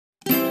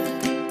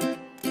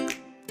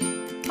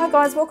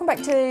guys, welcome back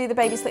to the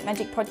Baby Sleep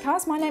Magic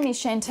podcast. My name is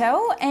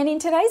Chantel, and in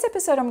today's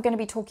episode I'm going to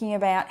be talking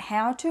about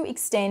how to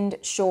extend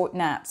short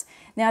naps.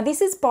 Now this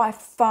is by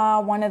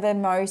far one of the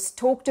most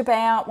talked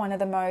about, one of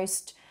the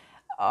most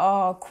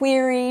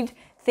queried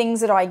things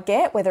that I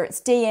get, whether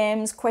it's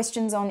DMs,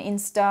 questions on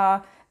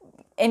Insta,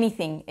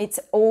 anything. It's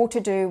all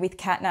to do with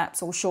cat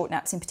naps or short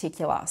naps in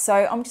particular. So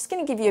I'm just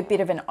going to give you a bit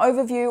of an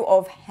overview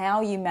of how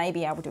you may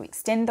be able to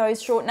extend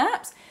those short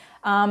naps.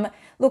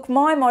 Look,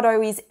 my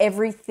motto is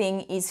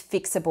everything is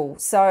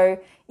fixable. So,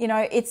 you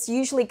know, it's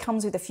usually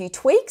comes with a few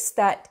tweaks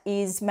that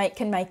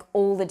can make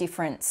all the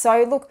difference.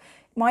 So look,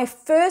 my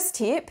first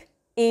tip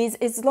is,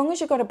 as long as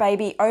you've got a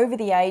baby over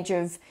the age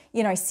of,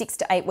 6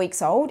 to 8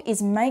 weeks old,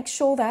 is make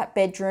sure that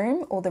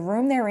bedroom or the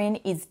room they're in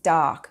is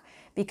dark,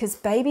 because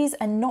babies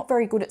are not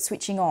very good at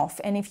switching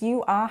off. And if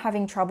you are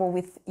having trouble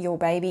with your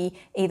baby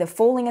either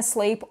falling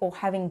asleep or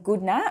having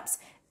good naps,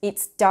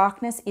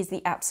 darkness is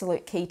the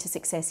absolute key to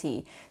success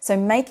here. So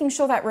making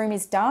sure that room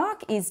is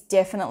dark is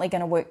definitely going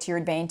to work to your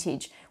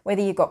advantage.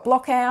 Whether you've got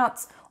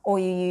blockouts or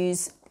you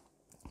use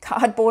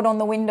cardboard on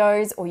the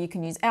windows or you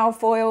can use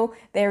alfoil,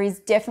 there is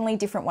definitely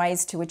different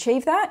ways to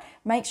achieve that.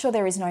 Make sure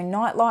there is no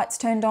night lights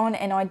turned on,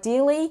 and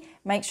ideally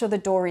make sure the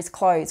door is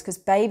closed, because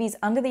babies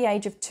under the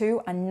age of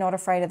 2 are not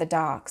afraid of the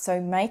dark.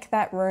 So make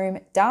that room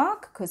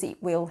dark because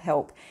it will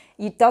help.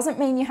 It doesn't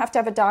mean you have to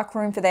have a dark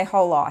room for their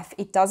whole life.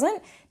 It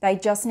doesn't. They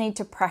just need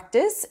to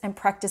practice, and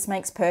practice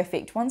makes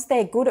perfect. Once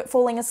they're good at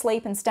falling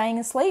asleep and staying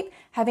asleep,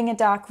 having a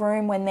dark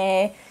room when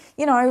they're,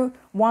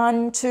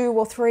 1, 2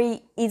 or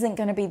 3 isn't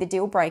going to be the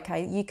deal breaker.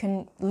 You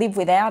can live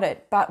without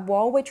it. But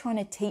while we're trying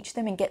to teach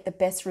them and get the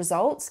best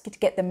results, to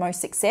get the most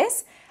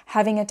success,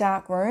 having a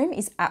dark room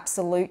is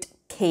absolute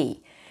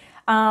key.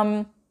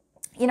 And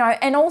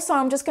also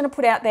I'm just going to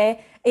put out there,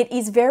 it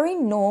is very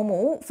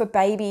normal for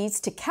babies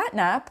to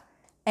catnap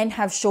and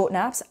have short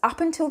naps up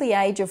until the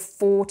age of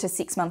 4 to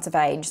 6 months of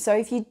age.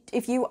 So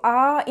if you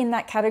are in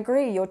that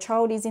category, your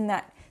child is in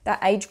that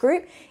age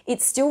group,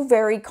 it's still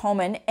very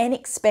common and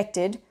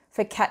expected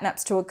for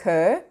catnaps to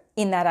occur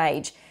in that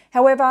age.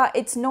 However,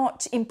 it's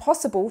not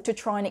impossible to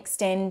try and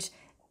extend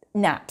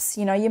naps.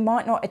 You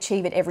might not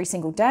achieve it every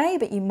single day,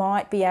 but you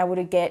might be able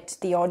to get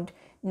the odd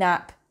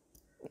nap,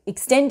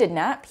 extended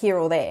nap here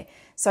or there.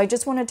 So I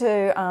just wanted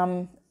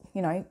to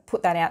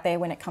put that out there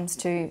when it comes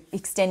to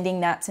extending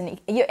naps and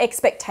your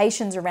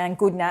expectations around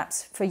good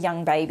naps for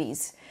young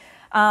babies.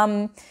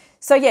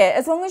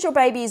 As long as your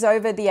baby is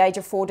over the age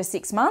of 4 to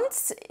 6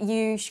 months,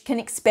 you can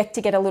expect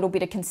to get a little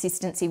bit of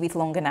consistency with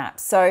longer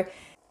naps. So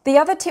the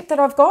other tip that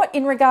I've got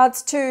in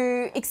regards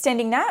to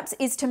extending naps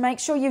is to make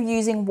sure you're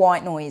using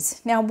white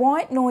noise. Now,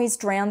 white noise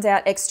drowns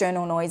out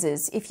external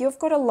noises. If you've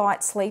got a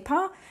light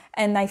sleeper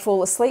and they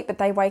fall asleep, but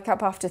they wake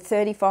up after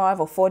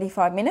 35 or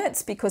 45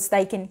 minutes because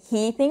they can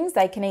hear things.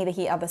 They can either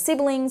hear other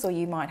siblings, or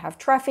you might have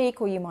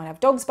traffic, or you might have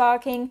dogs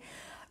barking.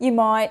 You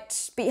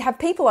might have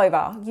people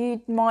over.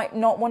 You might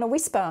not want to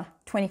whisper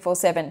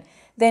 24/7.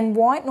 Then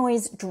white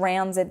noise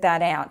drowns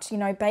that out.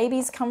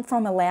 Babies come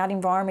from a loud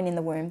environment in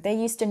the womb. They're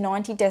used to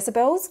 90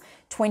 decibels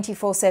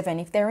 24/7.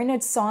 If they're in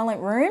a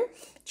silent room,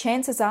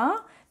 chances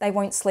are they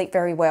won't sleep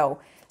very well.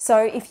 So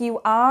if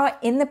you are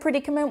in the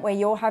predicament where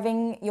your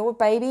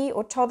baby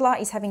or toddler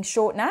is having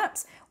short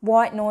naps,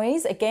 white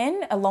noise,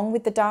 again, along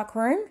with the dark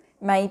room,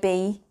 may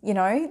be,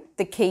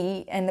 the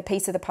key and the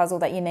piece of the puzzle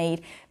that you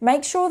need.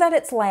 Make sure that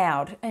it's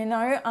loud.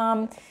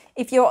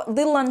 If you're a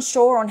little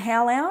unsure on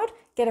how loud,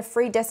 get a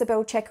free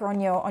decibel checker on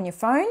your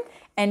phone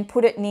and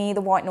put it near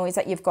the white noise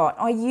that you've got.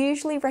 I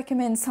usually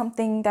recommend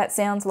something that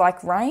sounds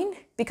like rain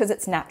because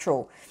it's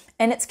natural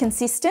and it's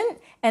consistent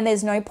and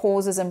there's no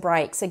pauses and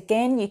breaks.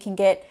 Again, you can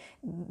get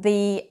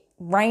the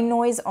rain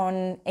noise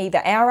on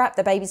either our app,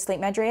 the Baby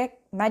Sleep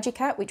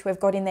Magic app, which we've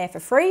got in there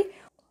for free,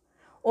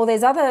 or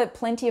there's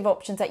plenty of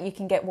options that you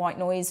can get white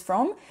noise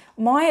from.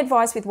 My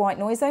advice with white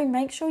noise though,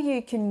 make sure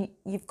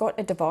you've got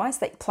a device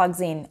that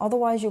plugs in,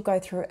 otherwise you'll go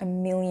through a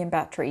million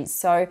batteries.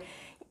 So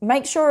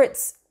make sure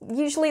it's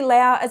usually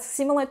loud, it's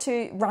similar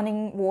to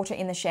running water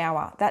in the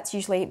shower. That's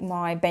usually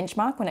my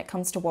benchmark when it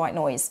comes to white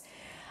noise.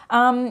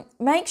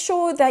 Make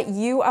sure that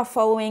you are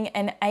following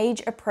an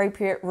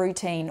age-appropriate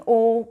routine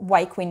or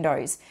wake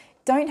windows.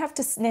 Don't have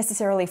to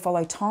necessarily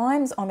follow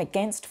times. I'm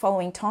against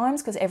following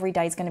times because every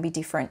day is going to be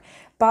different.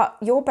 But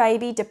your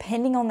baby,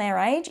 depending on their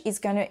age,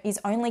 is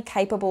only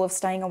capable of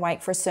staying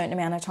awake for a certain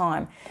amount of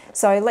time.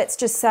 So let's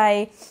just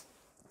say,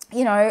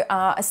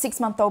 a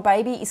 6-month-old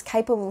baby is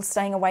capable of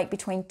staying awake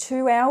between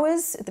 2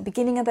 hours at the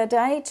beginning of the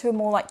day to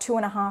more like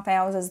 2.5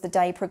 hours as the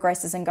day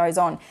progresses and goes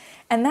on.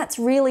 And that's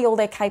really all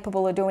they're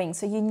capable of doing.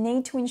 So you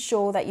need to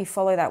ensure that you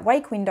follow that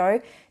wake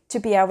window to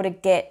be able to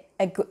get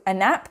a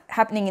nap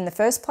happening in the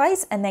first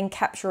place and then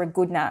capture a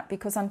good nap.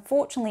 Because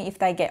unfortunately, if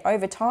they get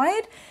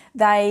overtired,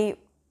 they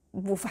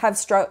will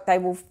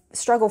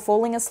struggle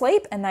falling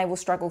asleep and they will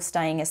struggle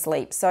staying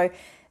asleep. So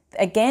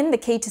again, the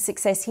key to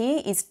success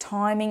here is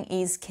timing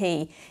is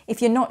key.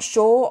 If you're not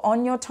sure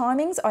on your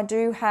timings, I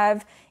do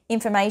have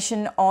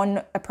information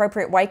on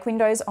appropriate wake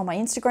windows on my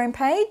Instagram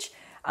page.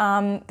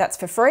 That's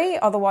for free.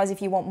 Otherwise,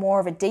 if you want more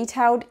of a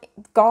detailed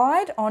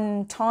guide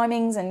on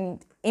timings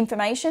and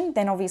information,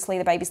 then obviously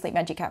the Baby Sleep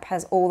Magic app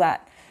has all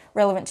that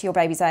relevant to your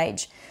baby's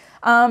age.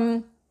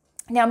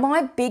 Now,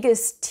 my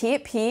biggest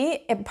tip here,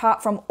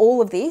 apart from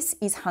all of this,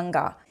 is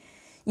hunger.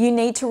 You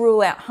need to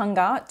rule out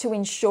hunger to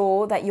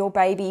ensure that your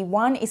baby,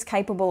 one, is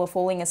capable of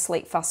falling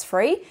asleep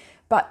fuss-free,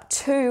 but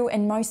two,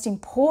 and most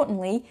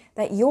importantly,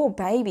 that your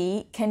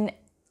baby can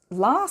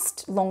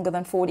last longer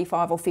than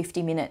 45 or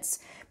 50 minutes.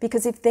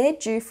 Because if they're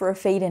due for a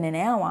feed in an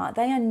hour,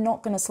 they are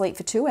not going to sleep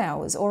for 2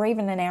 hours or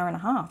even an hour and a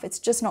half. It's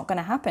just not going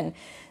to happen.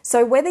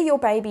 So whether your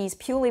baby is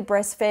purely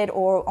breastfed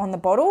or on the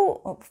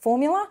bottle or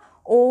formula,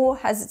 or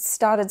has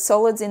started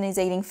solids and is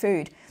eating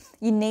food,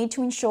 you need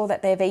to ensure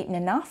that they've eaten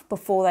enough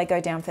before they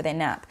go down for their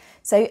nap.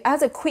 So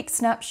as a quick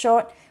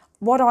snapshot,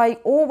 what I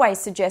always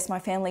suggest my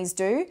families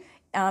do,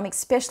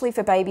 especially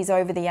for babies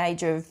over the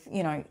age of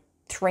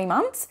 3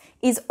 months,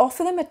 is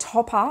offer them a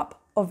top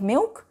up of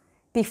milk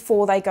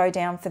before they go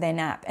down for their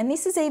nap. And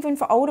this is even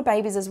for older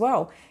babies as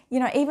well.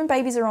 Even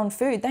babies are on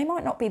food, they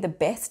might not be the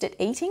best at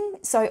eating.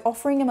 So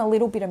offering them a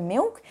little bit of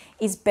milk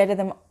is better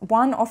than,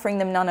 one, offering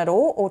them none at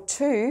all, or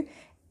two,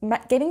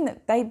 getting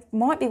that they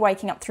might be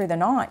waking up through the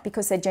night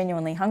because they're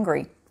genuinely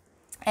hungry.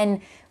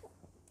 And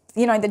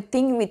the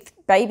thing with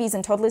babies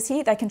and toddlers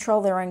here, they control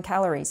their own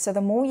calories. So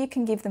the more you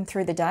can give them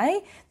through the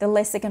day, the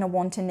less they're going to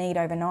want to need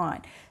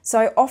overnight.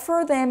 So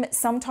offer them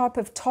some type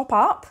of top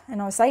up,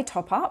 and I say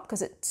top up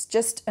because it's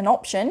just an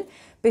option,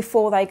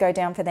 before they go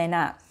down for their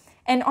nap.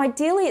 And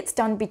ideally it's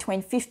done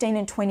between 15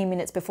 and 20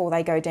 minutes before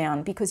they go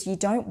down, because you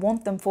don't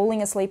want them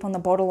falling asleep on the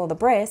bottle or the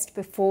breast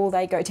before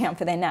they go down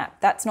for their nap.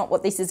 That's not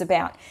what this is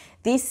about.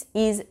 This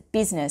is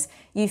business.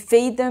 You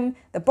feed them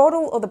the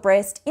bottle or the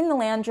breast in the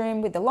lounge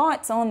room with the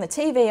lights on, the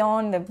TV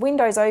on, the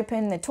windows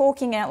open, they're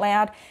talking out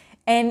loud,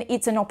 and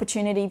it's an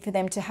opportunity for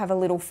them to have a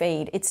little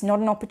feed. It's not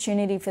an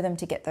opportunity for them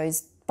to get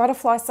those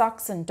butterfly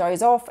sucks and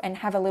doze off and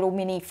have a little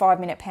mini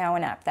 5-minute power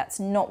nap. That's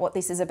not what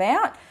this is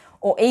about.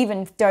 Or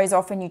even doze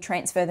off and you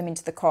transfer them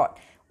into the cot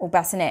or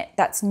bassinet.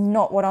 That's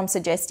not what I'm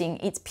suggesting.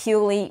 It's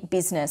purely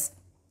business.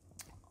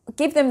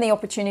 Give them the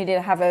opportunity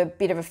to have a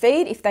bit of a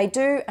feed. If they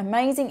do,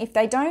 amazing. If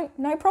they don't,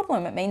 no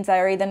problem. It means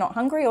they're either not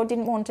hungry or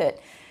didn't want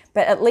it.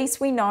 But at least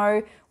we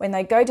know when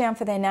they go down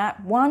for their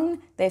nap,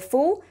 one, they're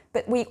full,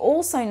 but we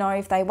also know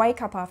if they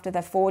wake up after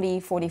the 40,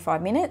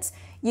 45 minutes,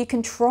 you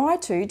can try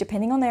to,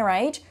 depending on their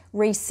age,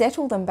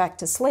 resettle them back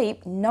to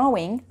sleep,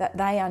 knowing that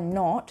they are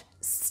not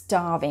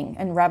starving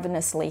and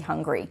ravenously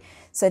hungry.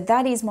 So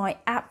that is my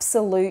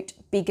absolute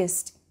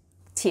biggest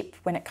tip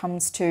when it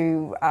comes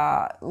to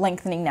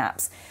lengthening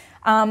naps.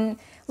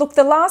 Look,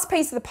 the last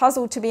piece of the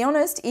puzzle, to be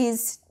honest,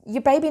 is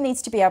your baby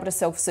needs to be able to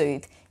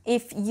self-soothe.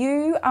 If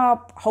you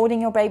are holding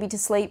your baby to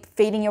sleep,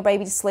 feeding your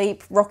baby to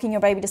sleep, rocking your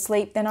baby to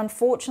sleep, then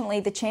unfortunately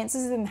the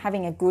chances of them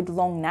having a good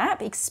long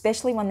nap,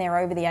 especially when they're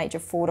over the age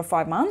of 4 to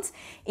 5 months,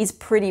 is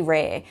pretty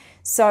rare.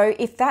 So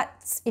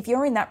if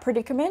you're in that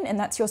predicament and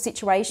that's your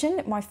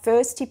situation, my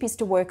first tip is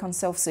to work on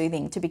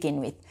self-soothing to begin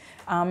with.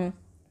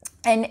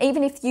 And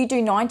even if you do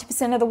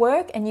 90% of the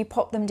work and you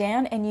pop them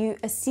down and you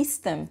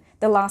assist them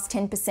the last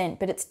 10%,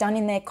 but it's done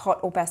in their cot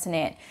or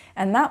bassinet.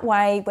 And that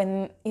way,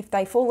 if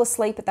they fall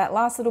asleep at that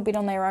last little bit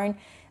on their own,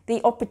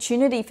 the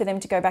opportunity for them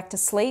to go back to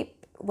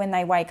sleep when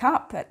they wake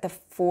up at the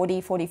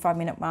 40, 45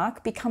 minute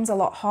mark becomes a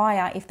lot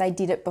higher if they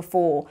did it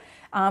before.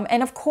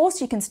 And of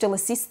course you can still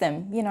assist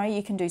them.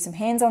 You can do some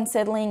hands-on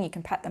settling, you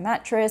can pat the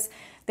mattress.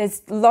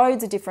 There's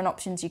loads of different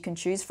options you can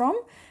choose from.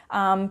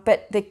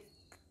 But the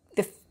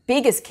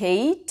biggest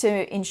key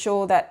to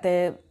ensure that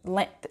the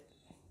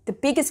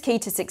biggest key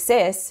to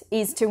success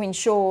is to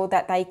ensure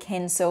that they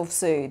can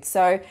self-soothe.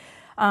 So,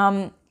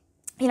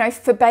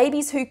 for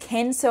babies who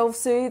can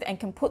self-soothe and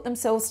can put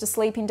themselves to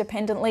sleep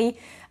independently,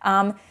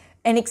 and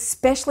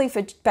especially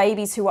for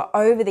babies who are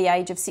over the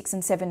age of 6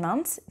 and 7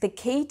 months, the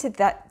key to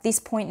this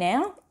point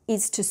now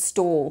is to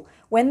stall.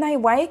 When they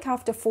wake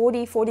after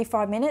 40,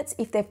 45 minutes,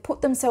 if they've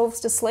put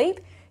themselves to sleep,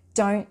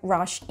 don't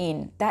rush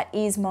in.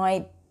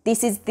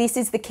 This is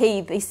the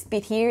key. This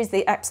bit here is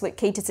the absolute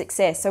key to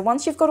success. So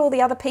once you've got all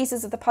the other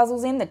pieces of the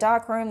puzzles in, the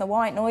dark room, the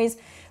white noise,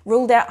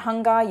 ruled out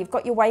hunger, you've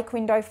got your wake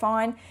window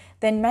fine,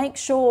 then make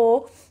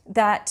sure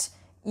that,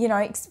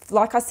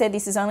 like I said,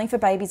 this is only for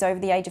babies over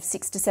the age of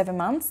 6 to 7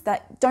 months,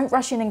 that don't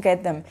rush in and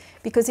get them.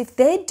 Because if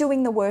they're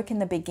doing the work in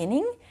the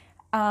beginning,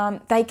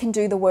 they can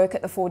do the work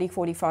at the 40,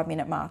 45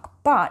 minute mark.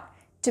 But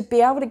to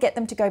be able to get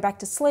them to go back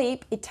to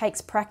sleep, it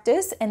takes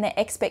practice, and their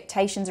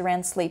expectations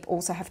around sleep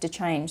also have to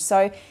change.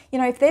 So,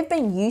 if they've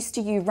been used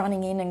to you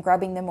running in and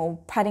grabbing them or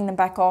patting them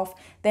back off,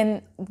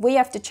 then we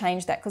have to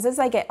change that, because as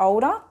they get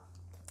older,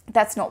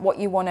 that's not what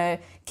you want to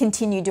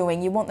continue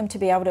doing. You want them to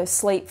be able to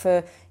sleep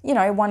for,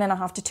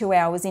 1.5 to 2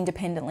 hours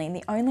independently. And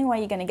the only way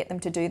you're going to get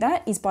them to do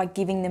that is by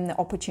giving them the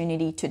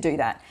opportunity to do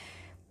that.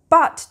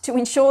 But to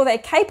ensure they're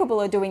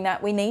capable of doing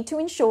that, we need to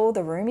ensure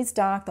the room is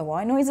dark, the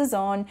white noise is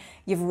on,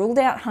 you've ruled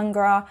out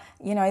hunger,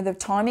 the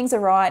timings are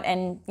right,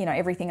 and,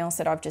 everything else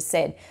that I've just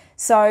said.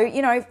 So,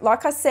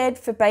 like I said,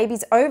 for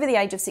babies over the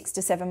age of 6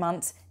 to 7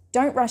 months,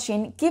 Don't rush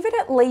in. Give it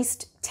at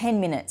least 10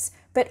 minutes,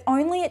 but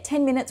only at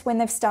 10 minutes when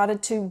they've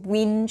started to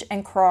whinge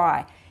and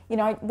cry. You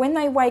know, when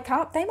they wake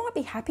up, they might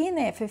be happy in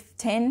there for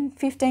 10,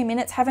 15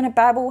 minutes, having a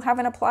babble,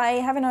 having a play,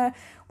 having a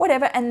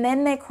whatever, and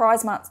then their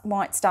cries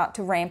might start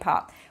to ramp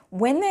up.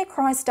 When their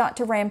cries start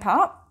to ramp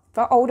up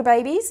for older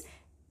babies,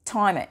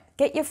 time it.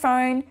 Get your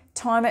phone,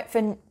 time it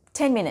for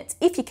 10 minutes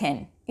if you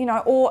can, you know,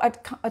 or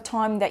a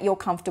time that you're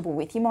comfortable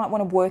with. You might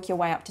want to work your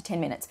way up to 10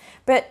 minutes.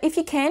 But if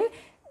you can,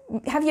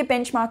 have your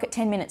benchmark at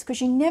 10 minutes,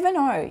 because you never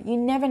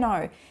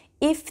know.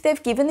 If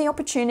they've given the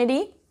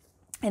opportunity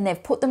and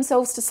they've put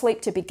themselves to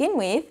sleep to begin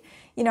with,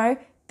 you know,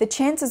 the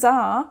chances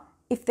are,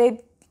 if they've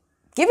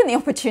given the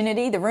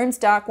opportunity, the room's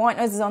dark, white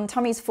nose is on,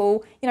 tummy's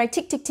full, you know,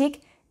 tick, tick,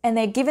 tick, and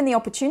they're given the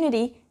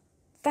opportunity,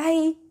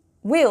 they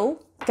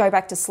will go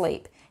back to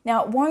sleep.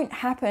 Now, it won't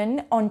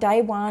happen on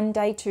day 1,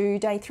 day 2,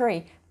 day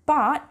 3,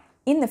 but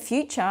in the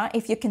future,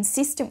 if you're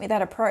consistent with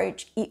that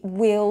approach, it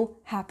will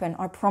happen.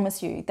 I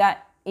promise you.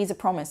 That is a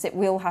promise. It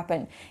will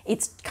happen.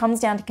 It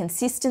comes down to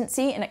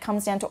consistency, and it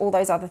comes down to all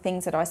those other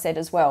things that I said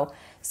as well.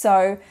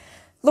 So,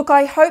 look,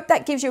 I hope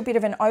that gives you a bit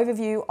of an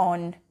overview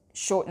on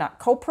short nap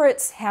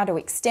culprits, how to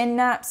extend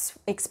naps,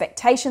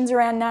 expectations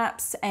around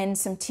naps, and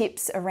some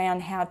tips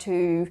around how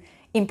to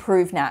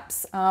improve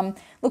naps.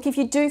 Look, if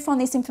you do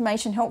find this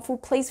information helpful,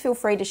 please feel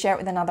free to share it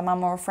with another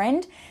mum or a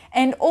friend.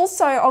 And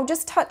also, I'll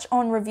just touch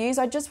on reviews.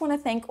 I just want to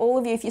thank all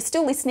of you. If you're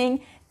still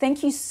listening,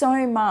 thank you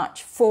so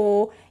much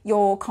for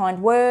your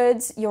kind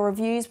words, your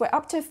reviews. We're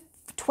up to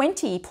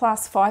 20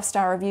 plus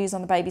 5-star reviews on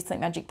the Baby Sleep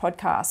Magic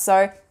podcast.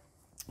 So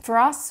for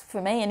us,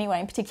 for me anyway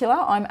in particular,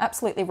 I'm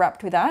absolutely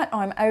wrapped with that.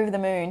 I'm over the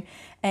moon.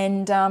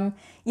 And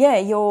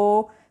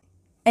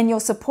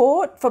your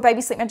support for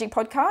Baby Sleep Magic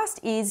podcast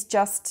is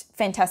just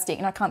fantastic,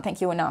 and I can't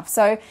thank you enough.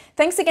 So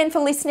thanks again for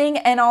listening,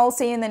 and I'll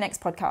see you in the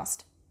next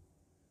podcast.